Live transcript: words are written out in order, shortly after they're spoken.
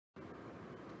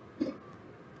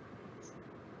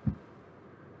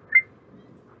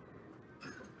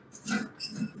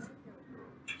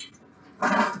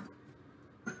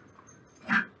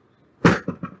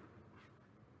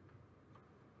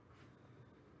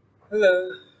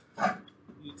Hello,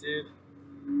 YouTube.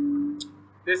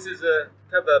 This is a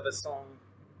cover of a song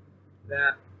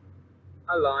that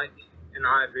I like and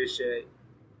I appreciate.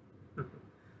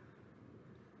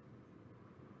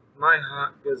 My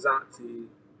heart goes out to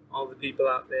all the people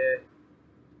out there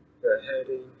who are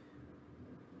hurting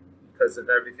because of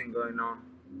everything going on.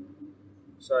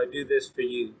 So I do this for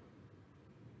you.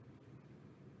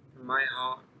 From my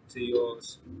heart to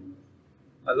yours.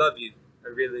 I love you. I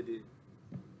really do.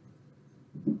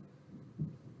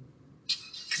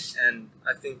 And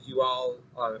I think you all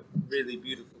are really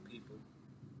beautiful people.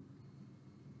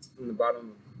 From the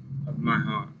bottom of my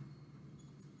heart.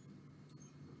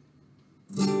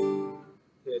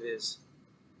 Here it is.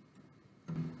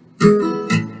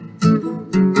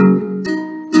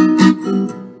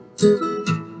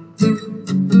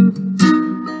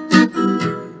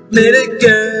 Met a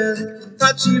girl,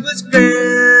 thought she was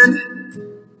grand.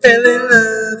 Fell in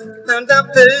love, climbed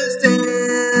up the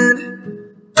stand.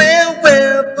 Well,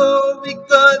 before we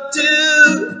got to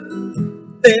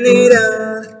then it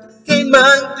all came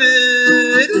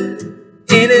unglued.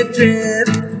 In a trip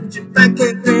I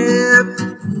can't grab.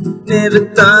 Never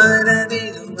thought I'd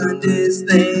even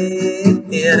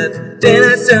understand. Then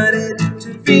I started to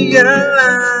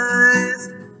realize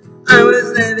I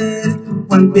was living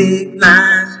one big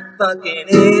lie. She fucking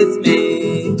hates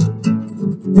me.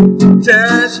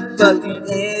 She fucking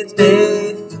hates me.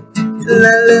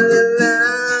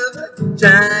 Love,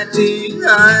 tried too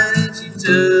hard and she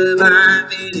took my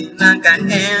feelings like I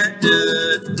had to.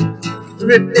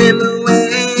 Ripped them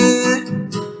away.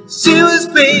 She was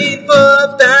great for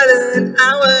about an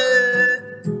hour.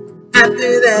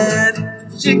 After that,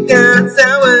 she got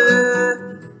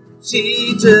sour.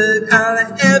 She took all I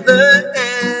ever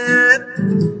had.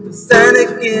 The sign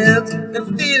of guilt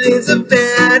and feelings of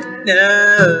bad.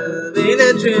 No, in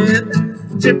a trip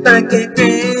I can't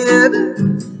grab.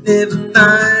 Never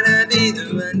thought I'd either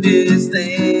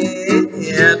understand.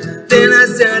 Then I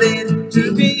started to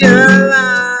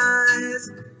realize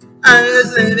I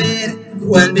was living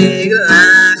one big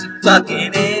lie. She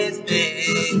fucking hates me.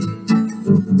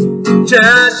 She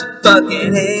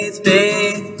fucking hates me.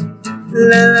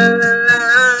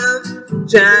 Love,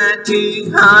 tried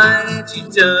too hard and she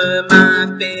took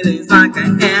my feelings like I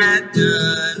had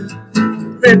done.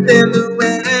 Ripped them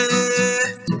away.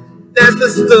 That's the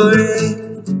story.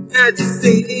 As you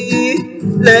see,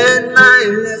 learned my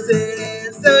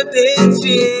lesson, so did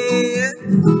she.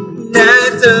 Now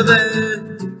it's over,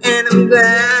 and I'm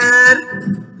glad,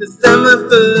 'cause I'm a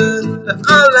fool for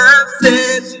all I've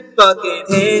said. She fucking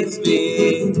hates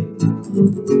me.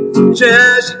 She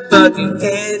fucking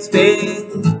hates me.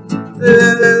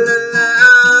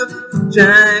 Love,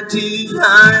 trying too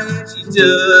hard, she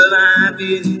took my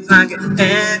feelings like a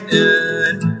had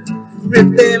done. Rip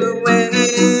them away.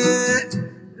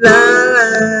 La la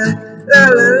la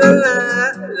la la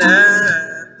la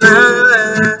la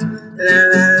la la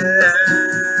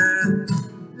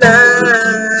la.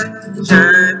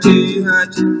 Trying too hard,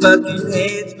 she fucking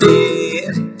hates me.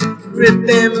 Rip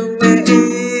them away.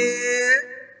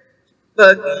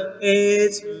 Fucking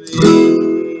hates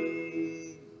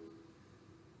me.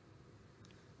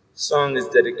 Song is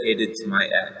dedicated to my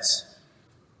ex.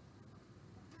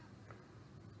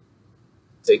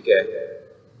 Take care.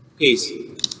 Peace,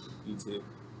 YouTube.